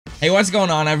Hey, what's going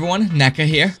on, everyone? Necca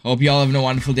here. Hope you all having a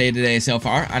wonderful day today so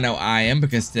far. I know I am,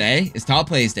 because today is Top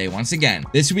Plays Day once again.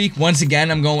 This week, once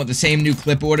again, I'm going with the same new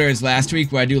clip order as last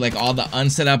week, where I do like all the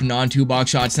unset up non-2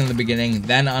 box shots in the beginning,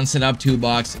 then unset up 2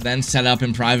 box, then set up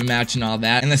in private match and all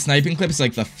that. And the sniping clips,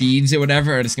 like the feeds or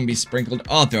whatever, are just gonna be sprinkled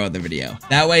all throughout the video.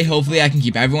 That way, hopefully, I can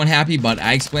keep everyone happy, but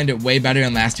I explained it way better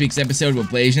in last week's episode with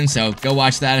Blasian, so go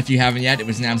watch that if you haven't yet. It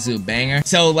was an absolute banger.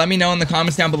 So let me know in the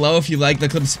comments down below if you like the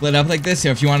clips split up like this, or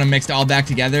if you want to mix it all back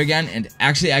together again. And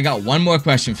actually, I got one more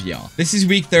question for y'all. This is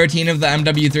week 13 of the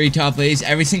MW3 Top Plays.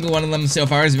 Every single one of them so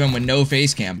far has been with no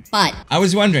face cam. But I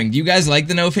was wondering, do you guys like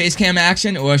the no face cam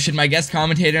action, or should my guest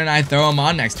commentator and I throw him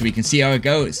on next week and see how it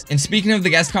goes? And speaking of the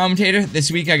guest commentator,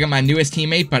 this week I got my newest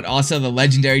teammate, but also the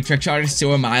legendary Trickshotter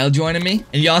SoaR MWIII joining me.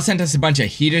 And y'all sent us a bunch of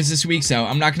heaters this week, so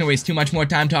I'm not gonna waste too much more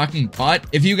time talking. But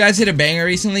if you guys hit a banger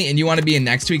recently and you want to be in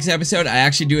next week's episode, I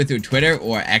actually do it through Twitter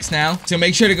or X now. So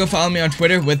make sure to go follow me on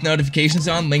Twitter with notifications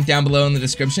on, link down below in the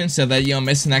description, so that you don't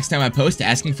miss the next time I post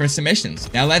asking for submissions.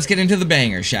 Now let's get into the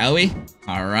banger, shall we?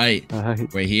 Alright,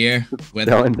 we're here with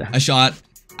a shot.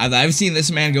 I've seen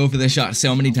this man go for this shot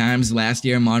so many times last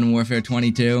year in Modern Warfare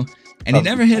 22, and he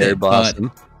never hit it, but you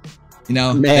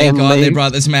know, thank God they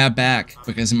brought this map back,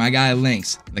 because my guy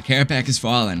Lynx, the care pack is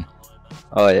falling.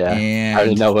 Oh yeah, and I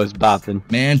already know what's bopping.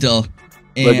 Mantle,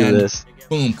 and look at this.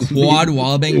 Boom, quad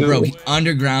wallbang, bro, he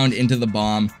underground into the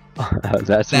bomb.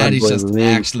 That is just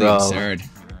actually absurd.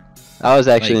 That was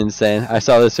actually insane. I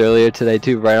saw this earlier today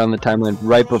too, right on the timeline,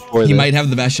 right before he might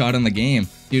have the best shot in the game.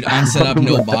 Dude, unset up,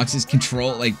 no boxes,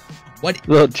 control, like, what?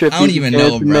 I don't even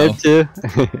know, bro.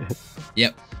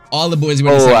 Yep. All the boys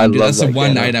were saying, dude, that's the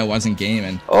one night I wasn't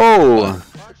gaming. Oh!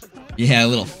 Yeah, a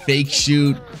little fake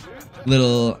shoot,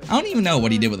 little, I don't even know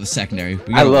what he did with the secondary.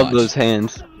 I love those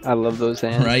hands. I love those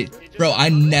hands. Right? Bro, I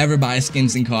never buy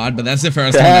skins in COD, but that's the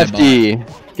first time I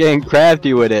bought. Getting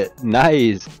crafty with it.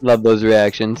 Nice. Love those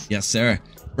reactions. Yes, sir.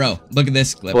 Bro, look at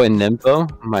this clip. Boy,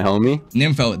 Nympho, my homie.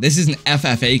 Nympho, this is an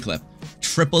FFA clip.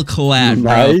 Triple collab,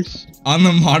 bro. Nice. On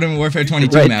the Modern Warfare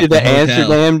 22 map. Right through the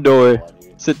Amsterdam door.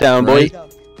 Sit down, boy.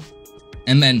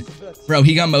 And then, bro,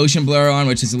 he got motion blur on,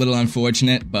 which is a little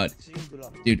unfortunate, but,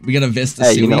 dude, we got a Vista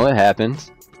Hey, you know what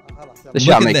happens? The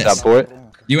shot makes up for it.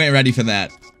 You ain't ready for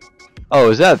that. Oh,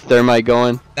 is that a thermite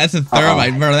going? That's a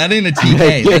thermite, bro. That ain't a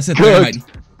TK. That's a thermite.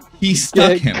 He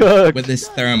stuck him with this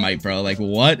thermite, bro. Like,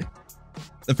 what?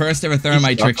 The first ever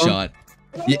thermite trick shot.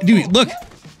 Yeah, dude, look.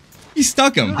 He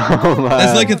stuck him. Oh,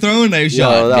 that's like a throwing knife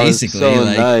shot, basically. So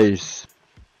like, nice.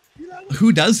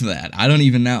 Who does that? I don't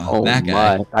even know. Oh, that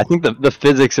guy. My. I think the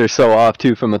physics are so off,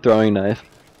 too, from a throwing knife.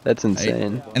 That's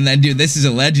insane. Right? And then, dude, this is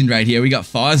a legend right here. We got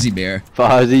Fozzie Bear.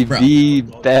 Fozzie B,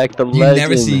 back the legend. You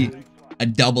never see a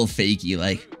double fakie,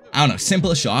 like, I don't know,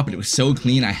 simple shot, but it was so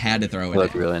clean, I had to throw it.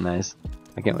 Looked really nice.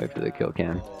 I can't wait for the kill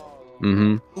cam.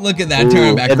 Look at that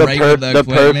turn back right with the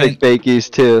perfect fakies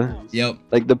too. Yep.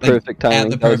 Like the perfect time. At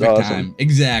the perfect time.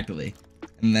 Exactly.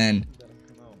 And then,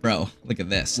 bro, look at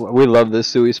this. We love this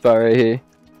SoaR spot right here.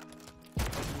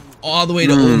 All the way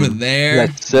to over there.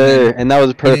 Yes, sir. And that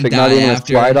was perfect. Not even a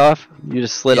slide off. You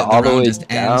just slid all the way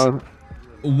down.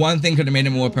 One thing could have made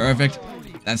it more perfect.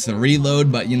 That's the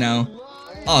reload, but you know,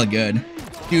 all good.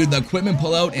 Dude, the equipment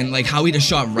pullout and like how he just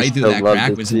shot right through that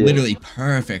crack was literally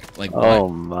perfect. Like, oh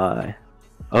my.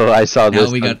 Oh, I saw this.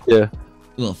 Now we got a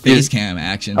little face cam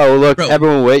action. Oh, look, bro.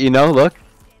 Everyone wait, you know, look.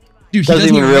 Dude, he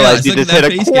doesn't even realize he just hit a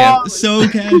face cam. So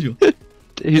casual.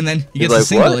 And then he gets a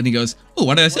single and he goes, oh,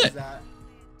 what did I say?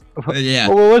 Yeah,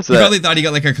 what was that? He probably thought he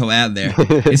got like a collab there.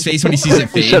 His face when he sees it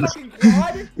fade.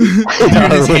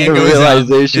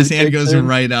 His hand goes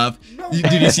right up.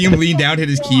 Dude, you see him lean down, hit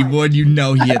his keyboard, you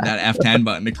know he hit that F10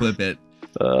 button to clip it.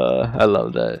 I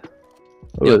love that.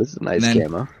 Oh, this is a nice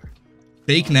camo.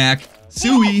 Fake knack,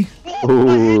 SoaR.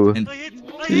 Ooh. And,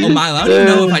 oh my, I don't even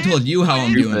know if I told you how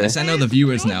I'm doing this. I know the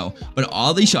viewers know. But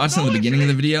all these shots in the beginning of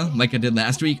the video, like I did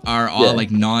last week, are all like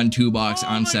non-2 box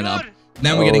on setup.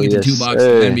 Then we're getting into 2 box,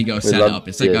 then we go set up.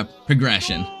 It's like a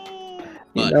progression.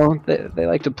 But, you know, they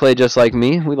like to play just like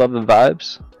me. We love the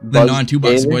vibes. The non-2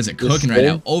 box boys are cooking right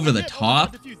now. Over the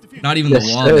top. Not even the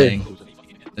wall thing.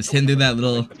 Just hitting through that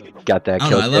little... Got that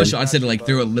kill. I love shots that are like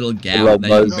through a little gap that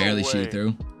you can barely shoot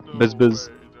through. Buzz.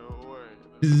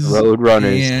 Road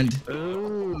runners. And...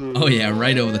 oh yeah,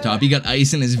 right over the top. He got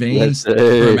ice in his veins for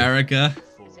America.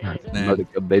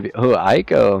 Baby. Oh,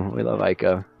 Ico. We love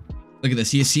Ico. Look at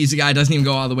this. He sees the guy, doesn't even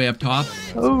go all the way up top.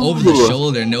 Over the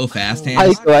shoulder, no fast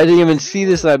hands. I didn't even see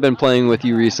this. I've been playing with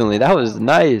you recently. That was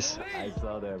nice.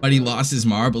 But he lost his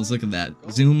marbles. Look at that.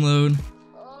 Zoom load.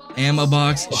 Ammo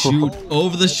box. Shoot.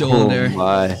 Over the shoulder. Oh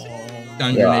my.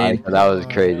 Stun grenade. That was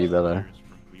crazy, brother.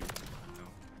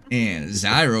 And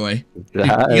Zyroy. Dude,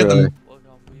 you got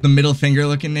the middle finger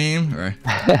looking name, or?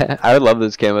 I would love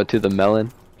this camo too, the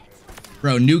melon.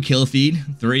 Bro, new kill feed,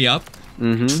 3 up.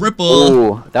 Triple.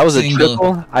 Oh, that was single. A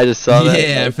triple? I just saw that.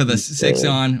 Yeah, for the 6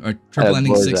 on, or triple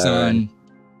ending 6 on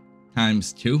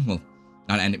times 2. Well,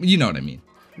 not ending, you know what I mean.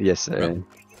 Yes, sir. Bro.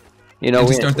 You know,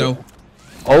 we start though.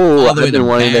 Oh, I've been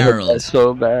wanting to hit that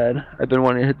so bad. I've been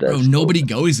wanting to hit that. Bro, nobody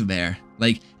goes there.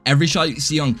 Like, every shot you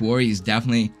see on Quarry is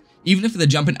definitely, even if they're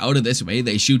jumping out of this way,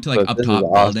 they shoot to like up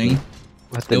top building.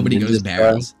 Nobody goes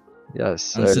barrels. Yes,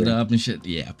 sir. Set up and shit.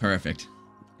 Yeah, perfect.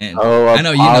 And oh, I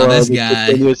know you know this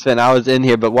guy. Fan. I was in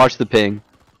here, but watch the ping.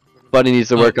 Buddy needs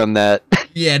to work on that.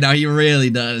 Yeah, no, he really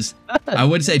does. I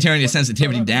would say turn your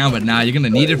sensitivity down, but nah, you're gonna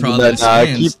need it for all those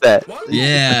spins. Keep that.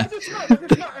 Yeah.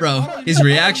 Bro, his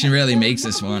reaction really makes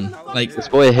this one. Like, this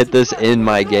boy hit this in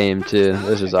my game too.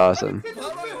 This is awesome.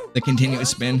 The continuous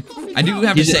spin. I do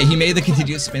have to say, he made the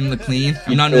continuous spin look clean.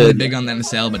 I'm not really big on that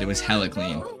SL, but it was hella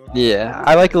clean. Yeah,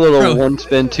 I like a little 1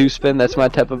 spin, 2 spin. That's my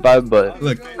type of vibe. But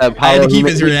look, I had to keep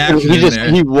his reaction in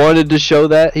there. He wanted to show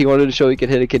that. He wanted to show he could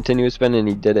hit a continuous spin, and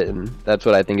he did it. And that's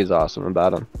what I think is awesome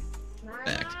about him.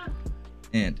 Fact.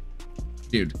 And,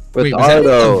 dude, with wait, was that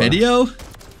a video?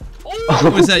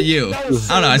 Or was that you? I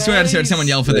don't know. I swear I just heard someone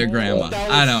yell for their grandma.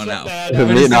 I don't know.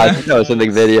 No,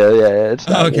 something video. Yeah, it's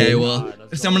not okay, well,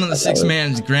 someone on the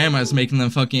 6-man's grandma is making them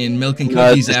fucking milk and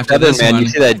cookies after this man. one. You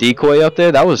see that decoy up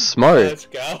there? That was smart.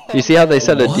 You see how they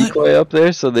set a decoy up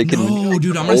there so they can? No,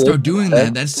 dude, I'm gonna start doing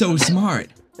that. That's so smart.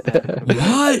 What?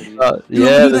 Dude,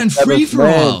 yeah, I'm doing that free for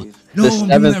all. No, I'm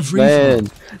doing that free for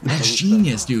all. That's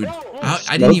genius, dude.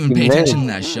 I didn't even pay attention to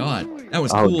that shot. That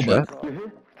was cool, but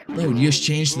bro, you just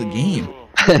changed the game.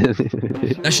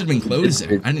 That should have been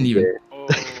closer. I didn't even.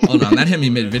 Hold on, that hit me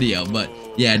mid-video, but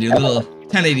yeah, dude, little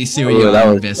 1080 Sui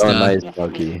on Vista. So nice,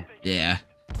 Bucky. Yeah,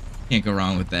 can't go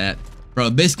wrong with that.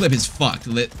 Bro, this clip is fucked.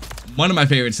 One of my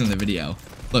favorites in the video.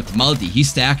 Look, Multi, he's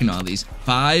stacking all these.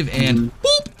 5 and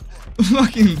boop!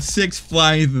 Fucking 6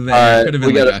 flying through there. Alright,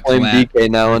 we gotta flame DK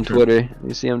now on Twitter.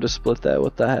 You see him just split that,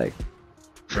 what the heck?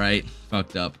 Right,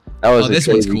 fucked up. That was this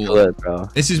one's cool. Clip, bro.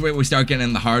 This is where we start getting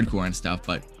in the hardcore and stuff,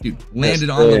 but dude, landed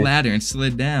on the ladder and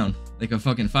slid down like a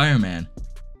fucking fireman.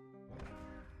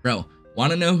 Bro,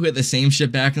 wanna know who had the same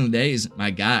shit back in the days?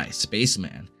 My guy,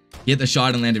 Spaceman. He hit the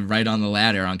shot and landed right on the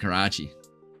ladder on Karachi.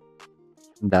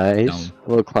 Nice.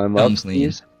 We'll climb up.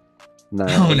 Nice.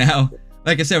 Oh, now,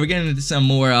 like I said, we're getting into some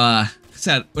more well,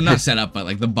 not set up, but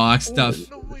like the box stuff.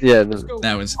 Yeah,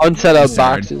 that was unset up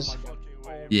boxes.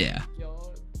 Yeah.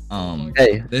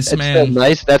 Hey, this it's man, so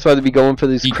nice. That's why they be going for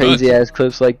these crazy ass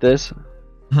clips like this.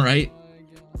 Right?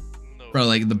 Bro,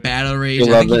 like the battle rage.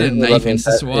 I think he did a knife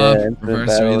insta swap,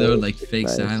 reverse reload, like fake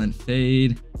silent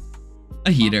fade,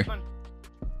 a heater.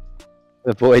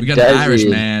 The boy we got an Irish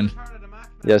man.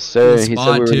 Yes, sir. He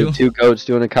said we were the 2 goats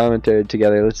doing a commentary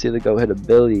together. Let's see the goat hit a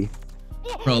Billy.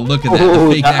 Bro, look at that.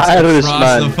 The fake next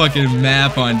across the fucking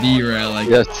map on D-Rail. Like,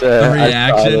 yes, sir. The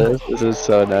reaction. This is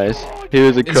so nice. He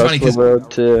was across the world,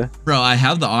 too. Bro, I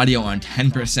have the audio on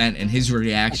 10%, and his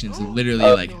reactions literally,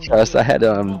 like... Trust, I had it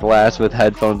on blast with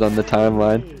headphones on the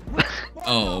timeline.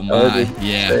 Oh, my.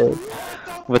 Yeah.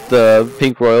 With the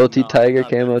pink royalty tiger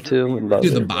camo, too.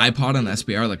 Dude, the bipod on the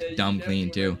SPR looked dumb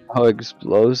clean, too. How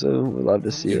explosive. We'd love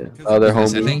to see it. Oh, they're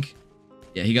home. I think...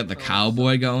 Yeah, he got the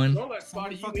cowboy going.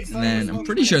 And then I'm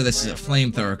pretty sure this is a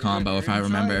flamethrower combo, if I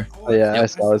remember. Oh, yeah, I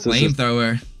saw this.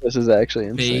 Flamethrower. This is actually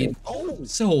insane. Fade.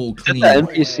 So clean. The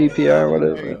MPCPR,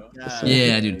 whatever.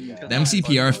 Yeah, dude. The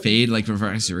MCPR fade, like,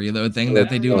 reverse reload thing that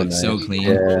they do looks so clean.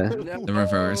 Yeah. The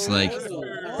reverse, like,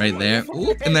 right there.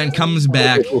 Oop, and then comes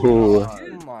back. Ooh.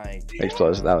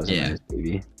 Explosive. That was nice,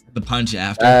 baby. The punch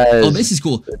after. Oh, this is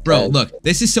cool. Bro, look.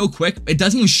 This is so quick. It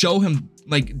doesn't even show him,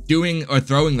 like, doing or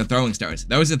throwing the throwing stars.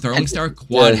 That was a throwing star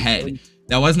quad head.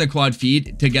 That wasn't a quad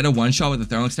feed. To get a one-shot with a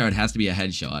throwing star, it has to be a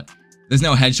headshot. There's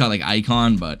no headshot like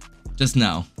icon, but just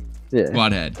know. Yeah.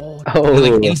 Quad head. Oh. He,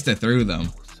 like, insta through them.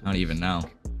 I don't even know.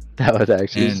 That was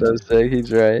actually so sick.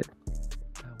 He's right.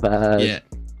 Yeah.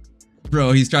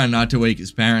 Bro, he's trying not to wake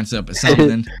his parents up or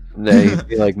something. No, he'd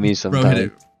be like me sometimes. Bro hit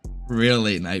it real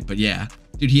late night, but yeah.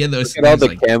 Dude, he had those things, all the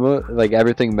like, camo, like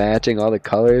everything matching, all the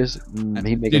colors. Dude,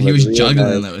 he was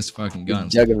juggling those fucking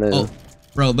guns. Oh,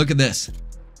 bro, look at this.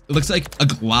 It looks like a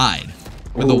glide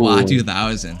with a WA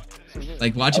 2000.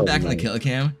 Like, watch it back in the kill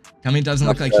cam. Tell me it doesn't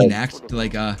look like he knacked to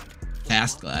like a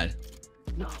fast glide.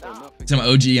 Some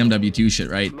OG MW2 shit,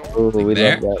 right? Ooh, like we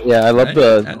love that. Yeah, I love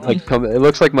the like. It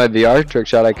looks like my VR trick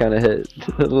shot. I kind of hit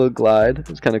a little glide.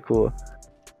 It's kind of cool.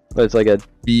 But it's like a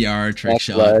VR trick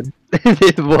shot.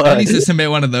 I need to submit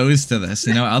one of those to this,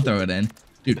 you know? I'll throw it in.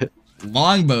 Dude,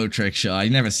 longbow trick shot.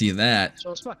 You never see that.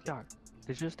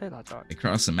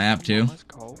 Across the map too.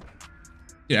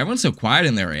 Dude, everyone's so quiet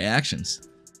in their reactions.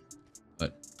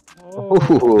 But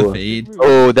the fade.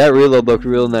 Oh, that reload looked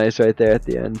real nice right there at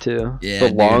the end too. Yeah,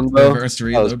 the longbow. Reverse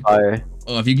reload. That was fire.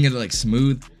 Oh, if you can get it like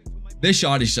smooth. This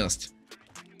shot is just,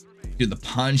 dude, the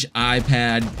punch,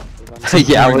 iPad.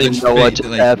 Yeah, I wouldn't know what just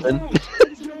happened.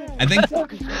 I think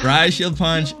Riot Shield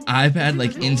punch, iPad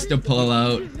like insta pull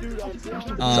out.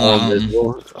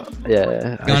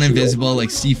 Yeah. Gone invisible, like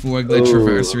C4 glitch,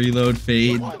 reverse reload,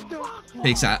 fade.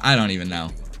 Takes I don't even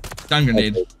know. Stun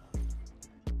grenade.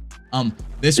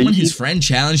 This one, his friend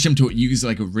challenged him to use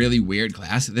like a really weird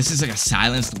class. This is like a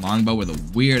silenced longbow with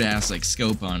a weird ass like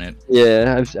scope on it.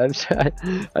 Yeah,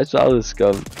 I saw the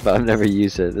scope, but I've never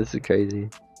used it. This is crazy.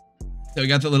 So we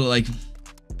got the little like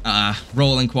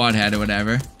rolling quad head or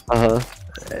whatever.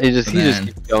 He just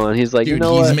keeps going. He's like, dude, you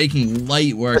know he's what? making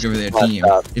light work over their team.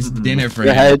 It's dinner for him.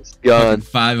 The head's gone.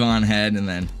 5 on head and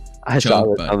then I saw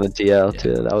it on the TL yeah.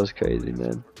 too. That was crazy,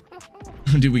 man.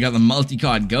 Dude, we got the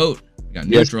multi-cod goat. We got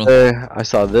neutral. Yes, sir. I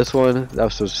saw this one. That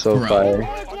was so Bro. fire.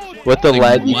 With the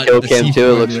like, laggy kill cam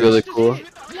too, it looks really cool.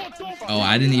 Oh,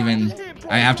 I didn't even.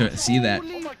 I have to see that.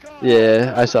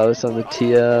 Yeah, I saw this on the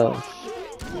TL.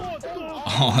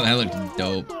 Oh, that looked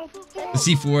dope. The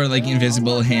C4 like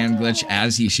invisible hand glitch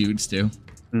as he shoots too.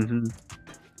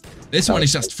 This one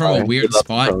is just from a weird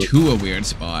spot to a weird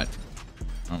spot.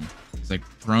 It's like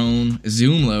prone,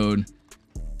 zoom load.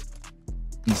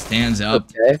 He stands up.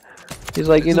 Okay. He's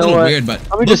like, you It's know a little what? weird, but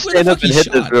Let me just stand up and hit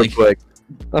this real quick.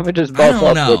 Let me just buff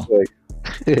up real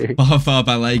quick. Buff up,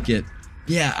 I like it.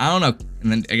 Yeah, I don't know.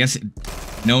 And then I guess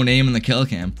no name in the kill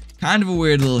cam. Kind of a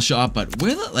weird little shot, but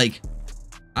with it, like,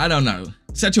 I don't know.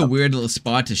 Such a weird little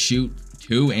spot to shoot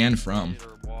to and from.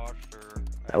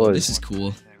 This is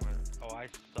cool.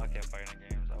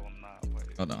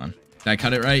 Hold on. Did I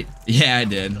cut it right? Yeah, I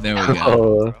did. There we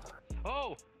go.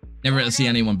 Never really see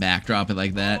anyone backdrop it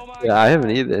like that. Yeah, I haven't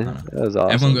either. That was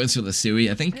awesome. Everyone goes for the SoaR.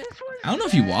 I think, I don't know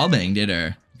if he wallbanged it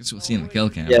or I guess we'll see in the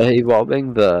kill cam. Yeah, he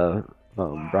wallbanged the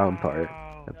brown part,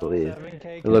 I believe.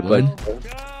 It looked like.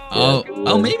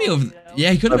 Oh, maybe over. Yeah,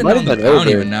 he could have been on the. I don't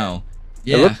even know.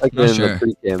 Yeah, it looked like not in sure. the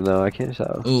pre-game though. I can't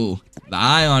tell. Ooh, the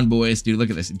Ion boys, dude. Look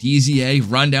at this. DZA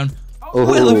rundown. Where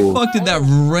the fuck did that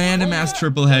random ass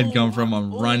triple head come from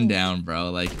on rundown, bro?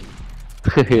 Like,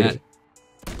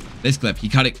 this clip, he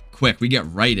cut it quick. We get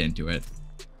right into it.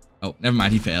 Oh, never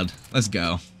mind. He failed. Let's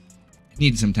go.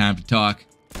 Needed some time to talk.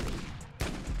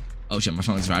 Oh shit, my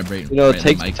phone's vibrating. You know, it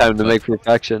takes time to make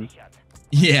perfection.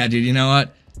 Yeah, dude. You know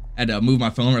what? I had to move my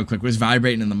phone real quick. It was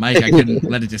vibrating in the mic. I couldn't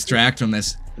let it distract from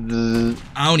this.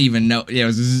 I don't even know. Yeah, it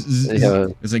was.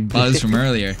 It was like buzz from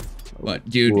earlier. But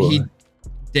dude, he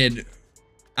did.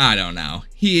 I don't know.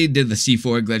 He did the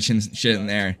C4 glitch and shit in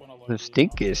there.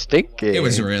 Stinky. It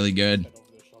was really good.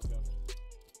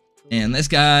 And this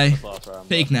guy,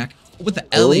 fake neck with the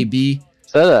LAB.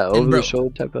 Is that an over the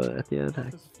shoulder type of at the end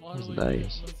attack? That was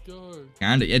nice.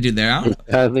 Kinda, yeah, dude.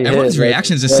 Everyone's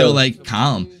reactions are so like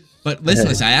calm. But listen,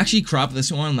 I actually cropped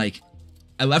this one like.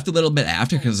 I left a little bit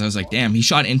after because I was like, damn, he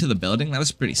shot into the building. That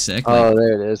was pretty sick. Like, oh,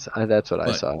 there it is. That's what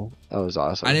I saw. That was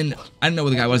awesome. I didn't know where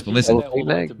the guy was, but listen.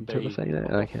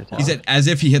 I can't tell. He said as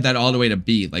if he hit that all the way to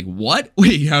B. Like, what?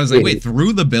 Wait, I was like, wait,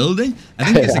 through the building?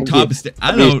 I think it's the top of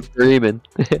I don't. Screaming.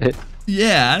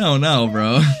 Yeah, I don't know,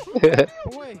 bro.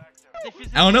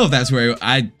 I don't know if that's where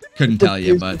I couldn't tell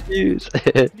you, but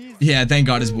yeah, thank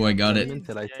God his boy got it.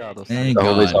 Thank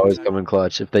God. Homies always come in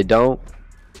clutch. If they don't,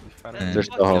 they're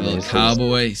still homies.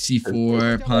 Cowboy,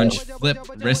 C4, punch, flip,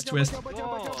 wrist twist.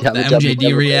 The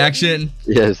MJD reaction.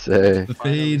 Yes, sir. The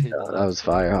fade. That was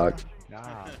Firehawk.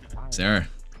 Sir.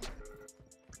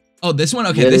 Oh, this one?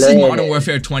 Okay, this is Modern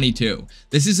Warfare 22.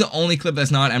 This is the only clip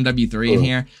that's not MW3 in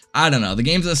here. I don't know. The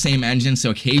game's the same engine, so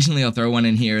occasionally I'll throw one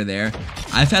in here or there.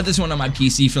 I've had this one on my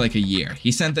PC for like a year.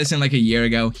 He sent this in like a year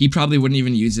ago. He probably wouldn't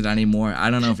even use it anymore.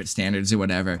 I don't know if it's standards or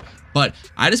whatever. But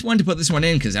I just wanted to put this one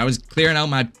in because I was clearing out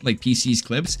my like PC's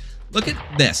clips. Look at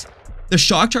this. The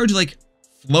shock charge like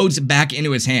floats back into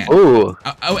his hand. Ooh.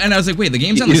 And I was like, wait, the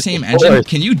game's on the same engine.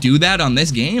 Can you do that on this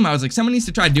game? I was like, someone needs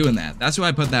to try doing that. That's why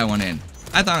I put that one in.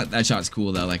 I thought that shot's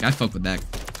cool though. Like I fuck with that.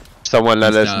 Someone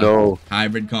let us know.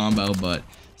 Hybrid combo, but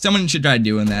someone should try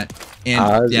doing that.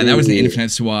 And yeah, that was an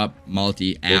infinite swap,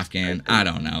 multi, Afghan. I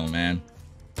don't know, man.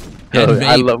 We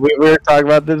were talking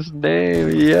about this name.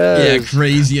 Yes. Yeah,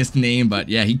 craziest name, but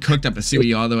yeah, he cooked up a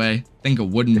SoaR all the way. I think a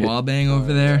wooden wall bang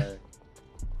over there.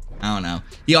 I don't know.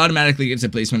 He automatically gets a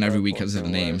placement every week because of the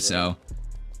name, so.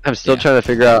 I'm still trying to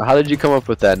figure out, how did you come up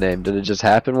with that name? Did it just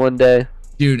happen one day?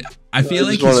 Dude, I feel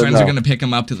like his friends are gonna pick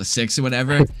him up to the 6 or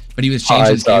whatever, but he was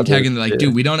changing his game tag and they're like,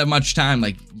 dude, we don't have much time.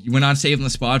 Like, we're not saving the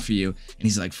spot for you. And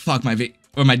he's like, fuck my vape,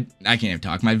 or I can't even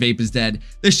talk. My vape is dead.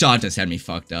 This shot just had me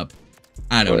fucked up.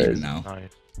 I don't even know.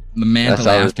 The mantle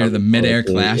after the midair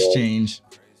clash change.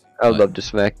 I would love to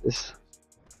smack this.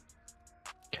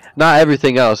 Not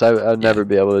everything else. I'd never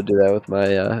be able to do that with my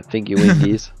Finky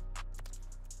Winkies.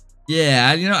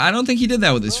 Yeah, you know, I don't think he did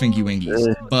that with his Finky Winkies,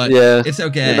 but it's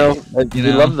okay. We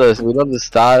love the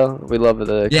style. We love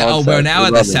the concept. Oh, we're now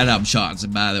at the setup shots,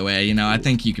 by the way. You know, I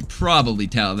think you could probably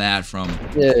tell that from.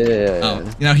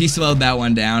 Oh, you know, he slowed that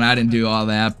one down. I didn't do all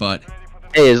that, but.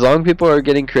 Hey, as long as people are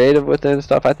getting creative with it and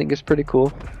stuff, I think it's pretty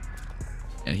cool.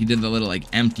 Yeah, he did the little like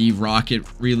empty rocket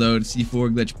reload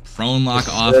C4 glitch prone lock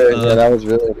off. Yeah, that was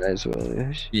really nice,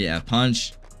 Willish. Yeah,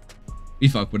 punch. We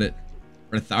fuck with it.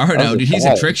 Rethardo, dude, he's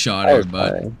a trick shotter,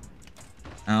 but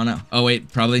I don't know. Oh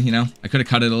wait, probably, you know, I could have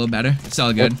cut it a little better. It's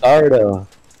all good. Rethardo.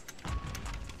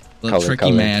 Little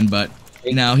tricky man, but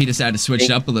you know, he decided to switch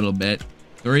it up a little bit.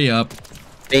 3 up.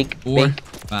 4,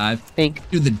 5.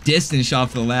 Do the distance shot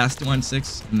for the last one,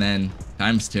 6, and then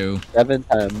 ×2.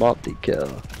 7-time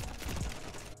multi-kill.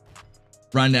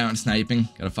 Run down sniping.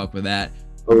 Gotta fuck with that.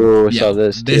 Oh, saw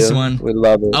this too. This one. We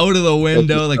love it. Out of the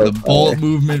window, like the bolt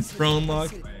movement prone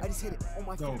lock.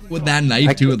 With that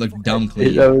knife too, it looked dumb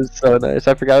clean. That was so nice.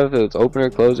 I forgot if it was open or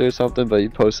closer or something, but you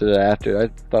posted it after. I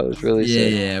thought it was really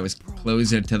sick. Yeah, it was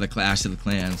closer to the Clash of the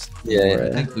Clans. Yeah.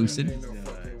 I think Lucid.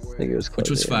 I think it was closer. Which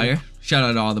was fire. Shout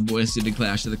out to all the boys who did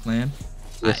Clash of the Clan.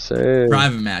 Yes, sir.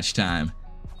 Private match time.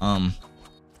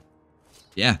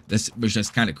 Yeah, this was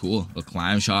just kind of cool. The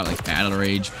climb shot, like battle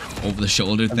rage, over the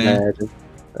shoulder thing. Imagine.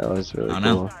 That was really cool. I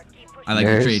don't know. I like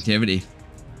the creativity.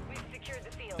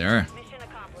 There.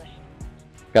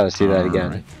 Gotta see that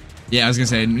again. Right. Yeah, I was gonna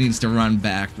say it needs to run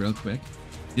back real quick.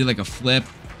 Do like a flip,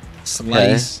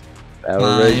 slice,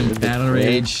 climb, battle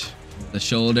rage, the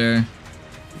shoulder,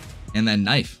 and then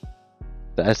knife.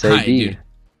 The SAD. Hi, dude.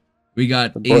 We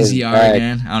got AZR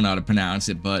again. I don't know how to pronounce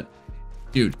it, but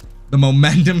dude, the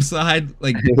momentum slide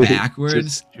like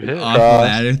backwards off the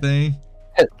ladder thing.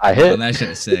 I hit. Oh, that shit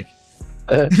is sick.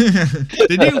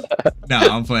 Did you? No,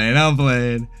 I'm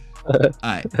playing.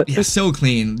 Alright, yeah, so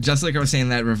clean. Just like I was saying,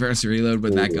 that reverse reload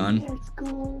with that gun.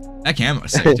 That camera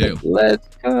was sick too. Let's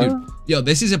go. Dude, yo,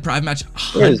 this is a private match,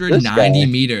 190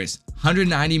 meters.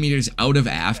 190 meters out of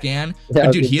Afghan. Yeah,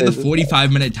 But dude, he had the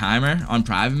 45-minute timer on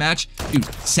private match. Dude,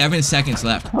 7 seconds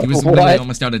left. He was literally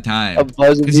almost out of time.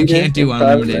 Because you can't do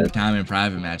unlimited time in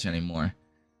private match anymore.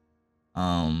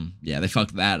 Yeah, they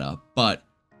fucked that up. But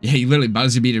yeah, he literally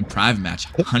buzzer beated private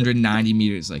match, 190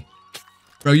 meters. Like,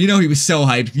 bro, you know he was so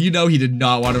hyped. You know he did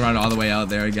not want to run all the way out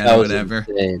there again or whatever.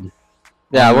 Insane.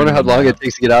 Yeah, I wonder how long it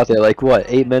takes to get out there. Like, what,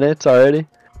 8 minutes already?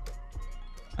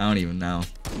 I don't even know.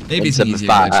 Maybe it's an easier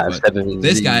glitch, but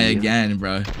this guy again,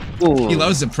 bro. Ooh. He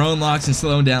loves the prone locks and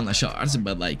slowing down the shots,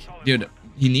 but like, dude,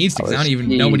 he needs to, because I don't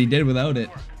even know what he did without it.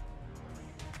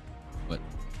 But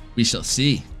we shall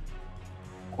see.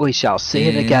 We shall see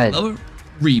it again.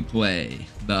 Replay.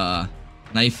 The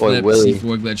knife flip,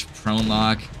 C4 glitch, prone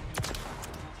lock,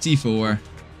 C4.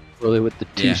 Willie with the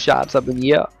 2 shots up in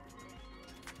the air.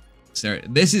 Sorry,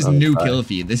 this is new kill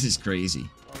feed. This is crazy.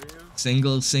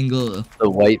 Single. The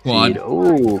white quad. Feed.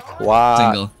 Ooh, quad.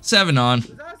 Single. 7 on. Is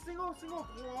that single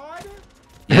quad?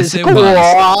 Yes, it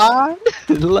was.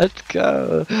 Let's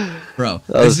go. Bro,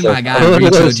 this is my guy,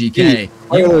 Reach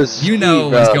OGK. You know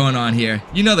what's going on here.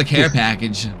 You know the care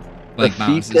package. Like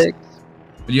bounces.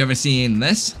 But you ever seen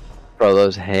this? Bro,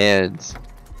 those hands.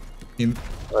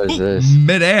 What is this?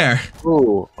 Midair.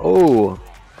 Ooh.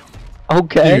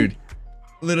 Okay. Dude.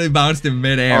 Literally bounced in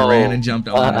midair, ran and jumped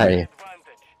on it.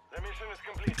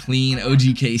 The clean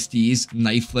OGK steez,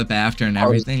 knife flip after and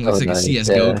everything. Looks like a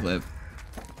CSGO clip.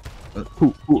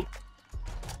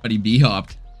 But he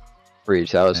B-hopped.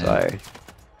 Breach, that was fire.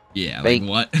 Yeah, like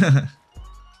what?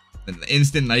 An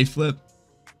instant knife flip.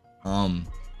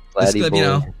 This clip, you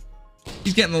know,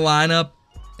 he's getting the lineup.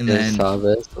 And then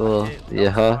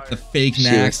the fake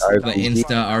Nax, the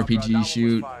Insta RPG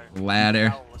shoot,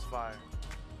 ladder.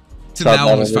 So that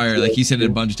one was fire. Like he said it a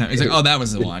bunch of times. He's like, oh, that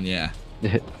was the one, yeah.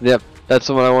 Yep, that's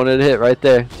the one I wanted to hit right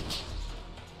there.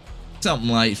 Something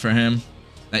light for him.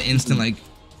 That instant like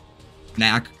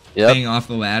knack thing off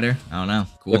the ladder. I don't know.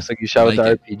 Cool. Looks like you shot with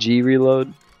the RPG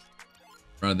reload.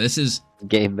 Bro, this is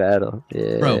game battle.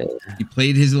 Yeah. Bro, he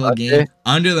played his little game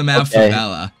under the map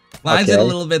favela. Lines it a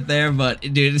little bit there, but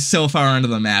dude, it's so far under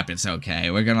the map, it's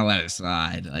okay. We're gonna let it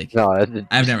slide. Like, no,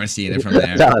 I've never seen it from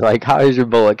there. No, like, how is your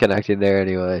bullet connecting there,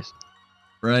 anyways?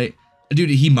 Right, dude.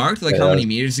 He marked like how many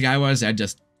meters the guy was. I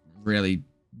just really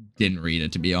didn't read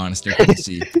it, to be honest. I couldn't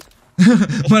see.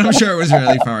 But I'm sure it was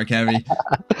really far, Kevy.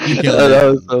 You killed it. That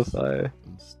was so fire.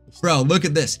 Bro, look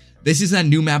at this. This is that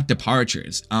new map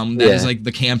Departures. That is like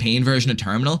the campaign version of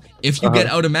Terminal. If you get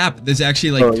out of map, there's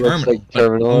actually like Terminal. Like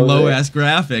Terminal low ass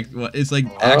graphic. It's like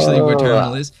actually where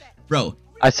Terminal is. Bro.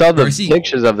 I saw the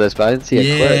pictures of this, but I didn't see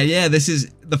a clip. Yeah. This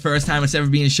is the first time it's ever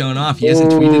being shown off. He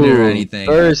hasn't tweeted it or anything.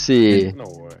 Mercy.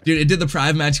 Dude, it did the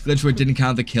private match glitch where it didn't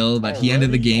count the kill, but he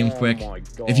ended the game quick.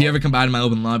 If you ever come by to my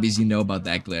open lobbies, you know about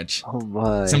that glitch. Oh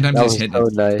my. Sometimes it's hit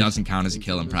it doesn't count as a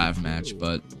kill in private match,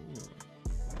 but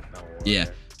yeah.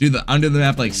 Dude, the under the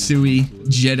map like SoaR,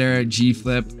 jitter,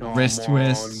 G-flip, wrist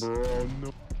twist.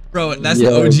 Bro, that's the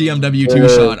OG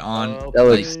MW2 shot on. That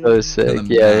looks so sick.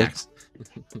 Yeah.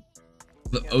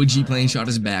 The OG plane shot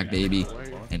is back, baby.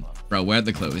 And bro, where'd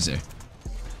the closer?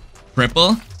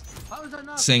 Triple,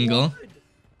 single.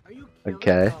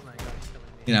 Okay.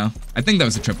 You know, I think that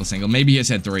was a triple single. Maybe he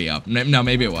said 3 up. No,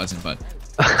 maybe it wasn't, but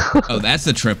oh, that's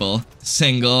the triple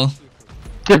single.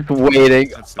 Just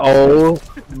waiting. Oh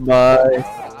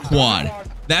my. Quad.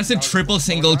 That's a triple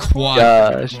single quad.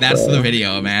 Gosh, that's the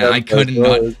video, man. I couldn't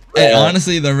not. And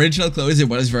honestly, the original closer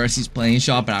was versus plane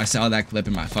shot, but I saw that clip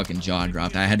and my fucking jaw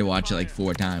dropped. I had to watch it like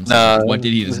 4 times. What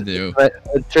did he just do? A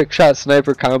Trickshot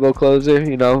Sniper combo closer,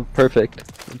 you know, perfect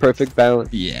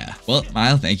balance. Yeah. Well,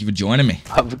 MWIII, thank you for joining me.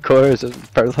 Of course, it's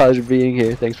a pleasure being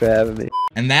here. Thanks for having me.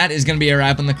 And that is going to be a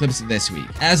wrap on the clips of this week.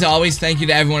 As always, thank you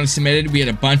to everyone who submitted. We had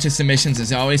a bunch of submissions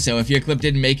as always, so if your clip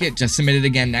didn't make it, just submit it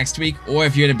again next week. Or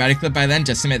if you had a better clip by then,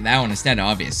 just submit that one instead,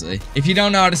 obviously. If you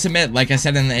don't know how to submit, like I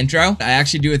said in the intro, I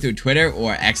actually do it through Twitter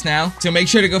or X now. So make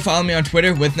sure to go follow me on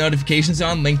Twitter with notifications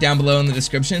on, link down below in the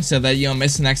description so that you don't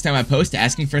miss the next time I post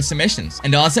asking for submissions.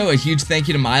 And also, a huge thank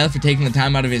you to MWIII for taking the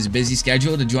time out of his busy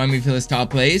schedule to join me for this top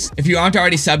plays. If you aren't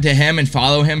already subbed to him and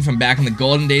follow him from back in the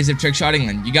golden days of trickshotting,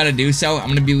 then you gotta do so. I'm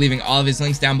gonna be leaving all of his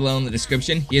links down below in the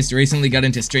description. He has recently got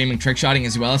into streaming trickshotting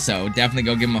as well, so definitely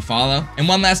go give him a follow. And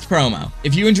one last promo.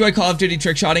 If you enjoy Call of Duty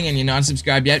trickshotting and you're not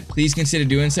subscribed yet, please consider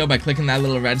doing so by clicking that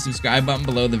little red subscribe button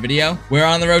below the video. We're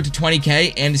on the road to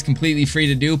 20k and it's completely free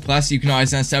to do. Plus, you can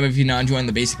always unsub if you're not enjoying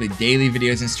the basically daily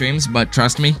videos and streams, but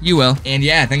trust me, you will. And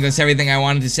yeah, I think that's everything I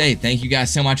wanted to say. Thank you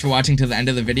guys so much for watching till the end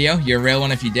of the video. You're a real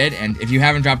one if you did, and if you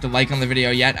haven't dropped a like on the video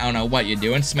yet, I don't know what you're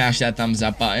doing. Smash that thumbs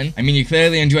up button. I mean, you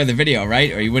clearly enjoyed the video,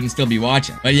 right? Or you wouldn't still be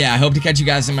watching. But yeah, I hope to catch you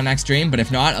guys in my next stream, but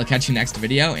if not, I'll catch you next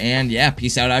video, and yeah,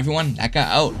 peace out everyone. Necca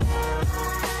out.